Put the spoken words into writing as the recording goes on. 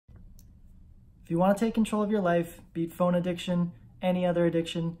If you want to take control of your life, beat phone addiction, any other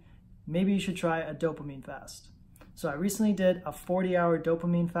addiction, maybe you should try a dopamine fast. So I recently did a 40-hour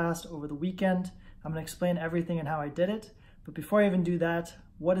dopamine fast over the weekend. I'm going to explain everything and how I did it. But before I even do that,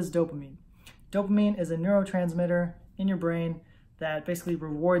 what is dopamine? Dopamine is a neurotransmitter in your brain that basically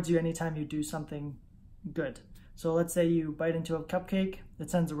rewards you anytime you do something good. So let's say you bite into a cupcake, it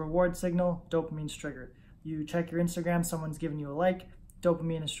sends a reward signal, dopamine's triggered. You check your Instagram, someone's giving you a like,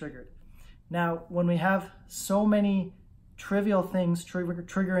 dopamine is triggered. Now, when we have so many trivial things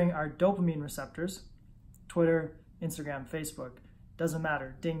triggering our dopamine receptors, Twitter, Instagram, Facebook, doesn't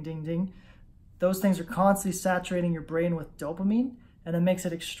matter, ding, ding, ding, those things are constantly saturating your brain with dopamine, and it makes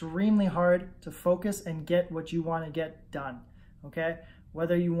it extremely hard to focus and get what you want to get done, okay?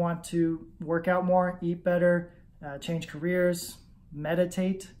 Whether you want to work out more, eat better, change careers,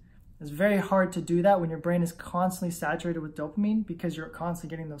 meditate, it's very hard to do that when your brain is constantly saturated with dopamine because you're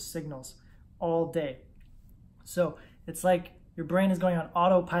constantly getting those signals all day. So it's like your brain is going on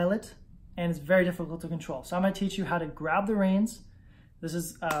autopilot and it's very difficult to control. So I'm going to teach you how to grab the reins. This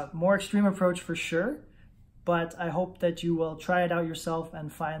is a more extreme approach for sure, but I hope that you will try it out yourself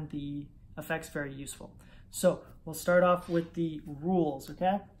and find the effects very useful. So we'll start off with the rules,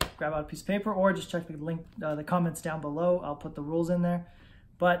 okay? Grab out a piece of paper or just check the link, the comments down below. I'll put the rules in there.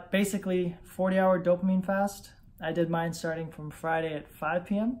 But basically, 40-hour dopamine fast. I did mine starting from Friday at 5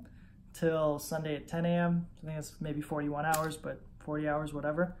 p.m. till Sunday at 10 a.m. I think it's maybe 41 hours, but 40 hours,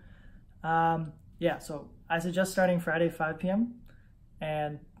 whatever. Yeah, so I suggest starting Friday at 5 p.m.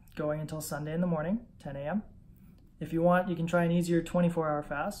 and going until Sunday in the morning, 10 a.m. If you want, you can try an easier 24-hour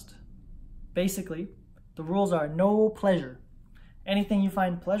fast. Basically, the rules are no pleasure. Anything you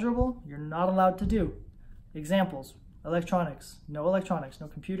find pleasurable, you're not allowed to do. Examples, electronics, no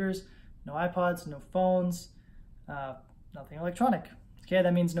computers, no iPods, no phones, nothing electronic. Okay,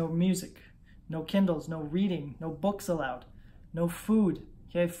 that means no music, no Kindles, no reading, no books allowed, no food.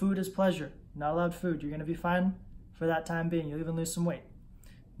 Okay, food is pleasure, not allowed food. You're gonna be fine for that time being. You'll even lose some weight.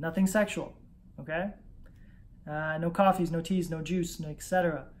 Nothing sexual, okay? No coffees, no teas, no juice, no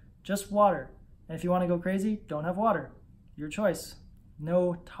etc. Just water. And if you want to go crazy, don't have water. Your choice.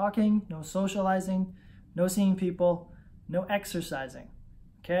 No talking, no socializing, no seeing people, no exercising.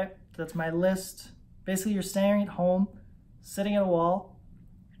 Okay, that's my list. Basically, you're staying at home, sitting at a wall,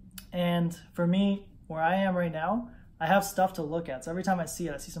 and for me, where I am right now, I have stuff to look at. So every time I see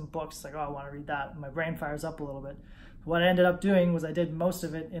it, I see some books, it's like, oh, I want to read that. And my brain fires up a little bit. What I ended up doing was I did most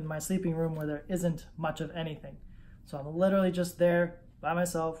of it in my sleeping room where there isn't much of anything. So I'm literally just there by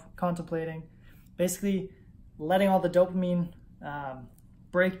myself, contemplating, basically letting all the dopamine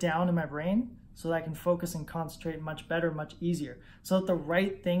break down in my brain so that I can focus and concentrate much better, much easier. So that the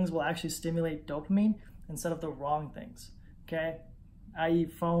right things will actually stimulate dopamine instead of the wrong things, okay? I.e.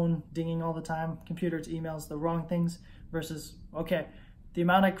 phone dinging all the time, computers, emails, the wrong things versus, okay, the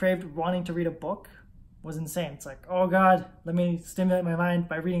amount I craved wanting to read a book was insane. It's like, oh God, let me stimulate my mind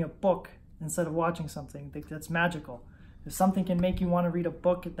by reading a book instead of watching something. I think that's magical. If something can make you want to read a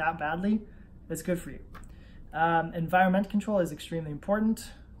book that badly, it's good for you. Environment control is extremely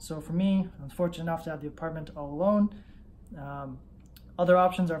important. So for me, I'm fortunate enough to have the apartment all alone. Other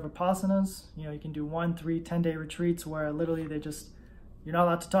options are vipassanas. You know, you can do 1, 3, 10-day retreats where literally you're not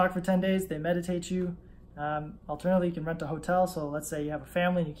allowed to talk for 10 days, they meditate you. Alternatively, you can rent a hotel. So let's say you have a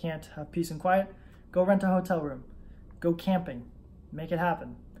family and you can't have peace and quiet, go rent a hotel room, go camping, make it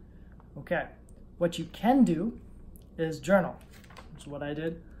happen. Okay, what you can do is journal, which is what I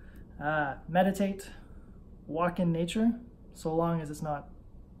did. Meditate, walk in nature, so long as it's not,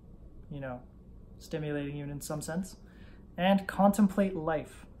 you know, stimulating you in some sense, and contemplate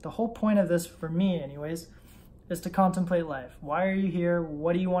life. The whole point of this, for me anyways, is to contemplate life. Why are you here?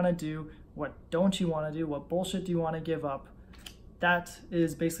 What do you want to do? What don't you want to do? What bullshit do you want to give up? That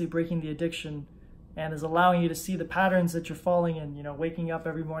is basically breaking the addiction and is allowing you to see the patterns that you're falling in, you know, waking up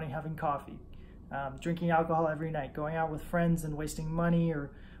every morning having coffee, drinking alcohol every night, going out with friends and wasting money,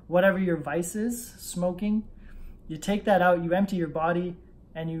 or whatever your vice is, smoking. You take that out, you empty your body,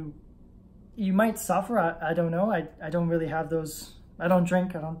 and you might suffer. I don't know. I don't really have those. I don't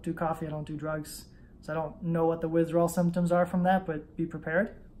drink, I don't do coffee, I don't do drugs, so I don't know what the withdrawal symptoms are from that, but be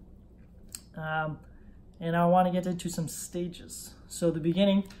prepared. And I want to get into some stages. So the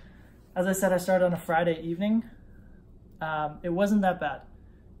beginning, as I said, I started on a Friday evening. It wasn't that bad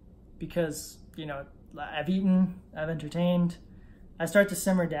because, you know, I've eaten, I've entertained. I start to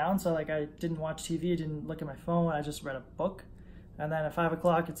simmer down, so like I didn't watch TV, I didn't look at my phone, I just read a book. And then at 5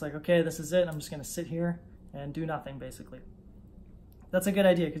 o'clock, it's like, okay, this is it. I'm just gonna sit here and do nothing, basically. That's a good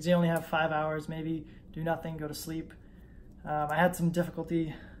idea because you only have 5 hours, maybe do nothing, go to sleep. I had some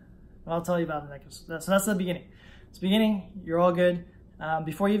difficulty I'll tell you about it next. So that's the beginning. It's the beginning, you're all good.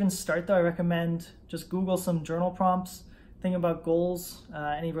 Before you even start though, I recommend just Google some journal prompts. Think about goals,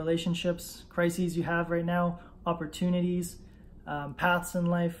 any relationships, crises you have right now, opportunities, paths in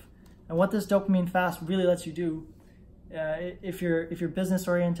life. And what this dopamine fast really lets you do, if you're business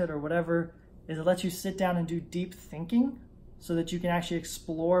oriented or whatever, is it lets you sit down and do deep thinking so that you can actually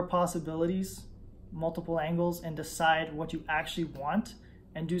explore possibilities, multiple angles, and decide what you actually want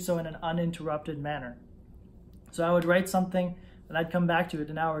and do so in an uninterrupted manner. So I would write something and I'd come back to it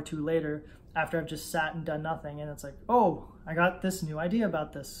an hour or two later after I've just sat and done nothing, and it's like, oh, I got this new idea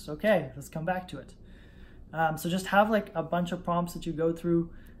about this. Okay, let's come back to it. So just have like a bunch of prompts that you go through.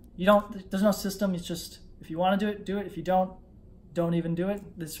 There's no system. It's just, if you want to do it, do it. If you don't even do it.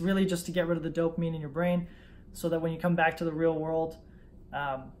 It's really just to get rid of the dopamine in your brain so that when you come back to the real world,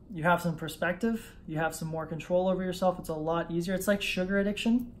 you have some perspective, you have some more control over yourself. It's a lot easier. It's like sugar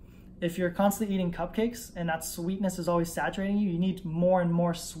addiction. If you're constantly eating cupcakes and that sweetness is always saturating you, you need more and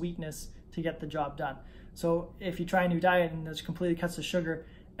more sweetness to get the job done. So if you try a new diet and it completely cuts the sugar,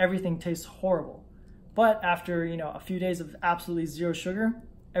 everything tastes horrible. But after a few days of absolutely zero sugar,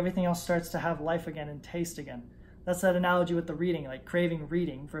 everything else starts to have life again and taste again. That's that analogy with the reading, like craving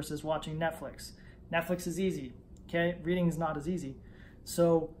reading versus watching Netflix. Netflix is easy, okay? Reading is not as easy.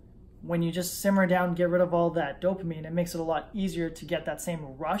 So when you just simmer down and get rid of all that dopamine, it makes it a lot easier to get that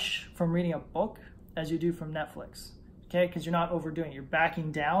same rush from reading a book as you do from Netflix, okay? Because you're not overdoing it. You're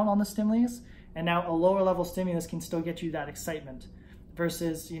backing down on the stimulus, and now a lower level stimulus can still get you that excitement.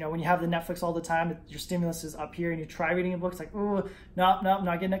 Versus, when you have the Netflix all the time, your stimulus is up here and you try reading a book, it's like, oh, no,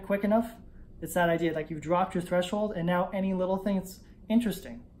 not getting it quick enough. It's that idea, like you've dropped your threshold and now any little thing it's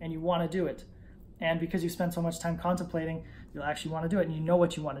interesting and you want to do it. And because you spend so much time contemplating, you'll actually want to do it and you know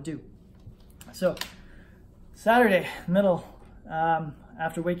what you want to do. So Saturday, middle,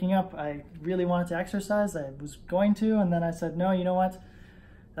 after waking up, I really wanted to exercise. I was going to, and then I said, no, you know what?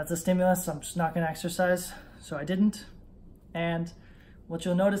 That's a stimulus. I'm just not going to exercise. So I didn't. And what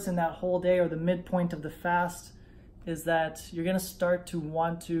you'll notice in that whole day or the midpoint of the fast is that you're going to start to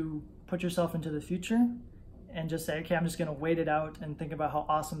want to put yourself into the future and just say, okay, I'm just going to wait it out and think about how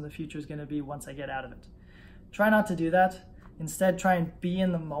awesome the future is going to be once I get out of it. Try not to do that. Instead, try and be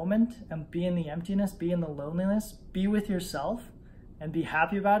in the moment and be in the emptiness, be in the loneliness, be with yourself and be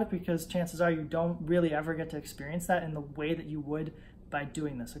happy about it, because chances are you don't really ever get to experience that in the way that you would by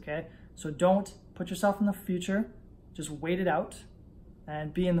doing this, okay? So don't put yourself in the future, just wait it out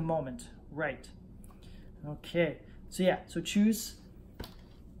and be in the moment, right? Okay, so choose.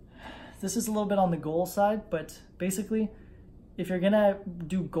 This is a little bit on the goal side, but basically, if you're gonna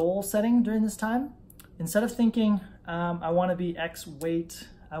do goal setting during this time, instead of thinking, I wanna be X weight,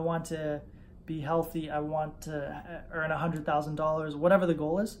 I want to be healthy, I want to earn $100,000, whatever the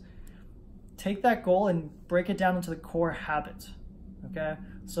goal is, take that goal and break it down into the core habit, okay?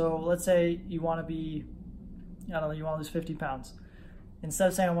 So let's say you wanna be, I don't know, you wanna lose 50 pounds. Instead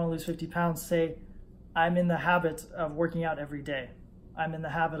of saying I want to lose 50 pounds, say I'm in the habit of working out every day. I'm in the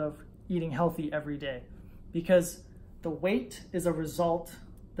habit of eating healthy every day. Because the weight is a result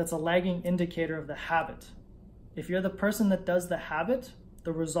that's a lagging indicator of the habit. If you're the person that does the habit,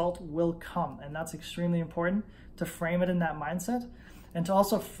 the result will come. And that's extremely important to frame it in that mindset and to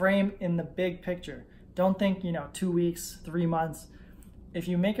also frame in the big picture. Don't think, 2 weeks, 3 months. If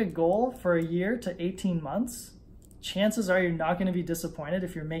you make a goal for a year to 18 months, chances are you're not going to be disappointed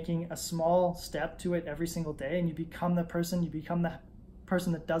if you're making a small step to it every single day and you become the person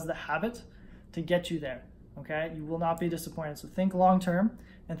that does the habit to get you there, okay? You will not be disappointed. So think long term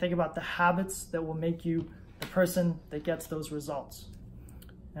and think about the habits that will make you the person that gets those results.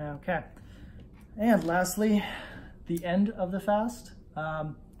 Okay. And lastly, the end of the fast.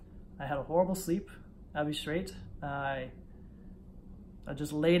 I had a horrible sleep. I'll be straight. I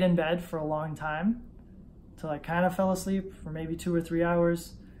just laid in bed for a long time till I kind of fell asleep for maybe 2 or 3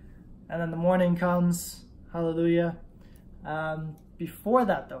 hours. And then the morning comes, hallelujah. Before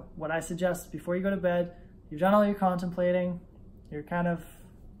that though, what I suggest, before you go to bed, you've done all your contemplating, you've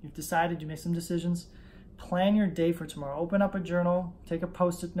decided, you make some decisions, plan your day for tomorrow. Open up a journal, take a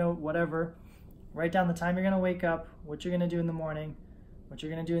Post-it note, whatever, write down the time you're gonna wake up, what you're gonna do in the morning, what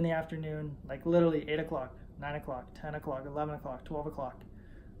you're gonna do in the afternoon, like literally 8 o'clock, 9 o'clock, 10 o'clock, 11 o'clock, 12 o'clock.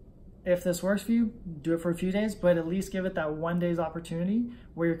 If this works for you, do it for a few days, but at least give it that 1 day's opportunity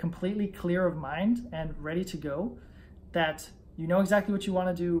where you're completely clear of mind and ready to go, that you know exactly what you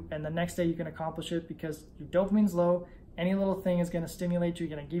want to do, and the next day you can accomplish it because your dopamine's low. Any little thing is going to stimulate you,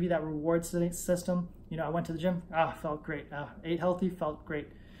 going to give you that reward system. I went to the gym, felt great. Ate healthy, felt great.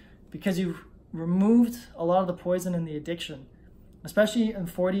 Because you've removed a lot of the poison and the addiction. especially in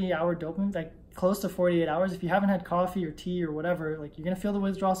 40-hour dopamine, like close to 48 hours. If you haven't had coffee or tea or whatever, like you're gonna feel the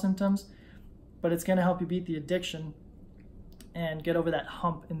withdrawal symptoms, but it's gonna help you beat the addiction and get over that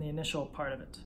hump in the initial part of it.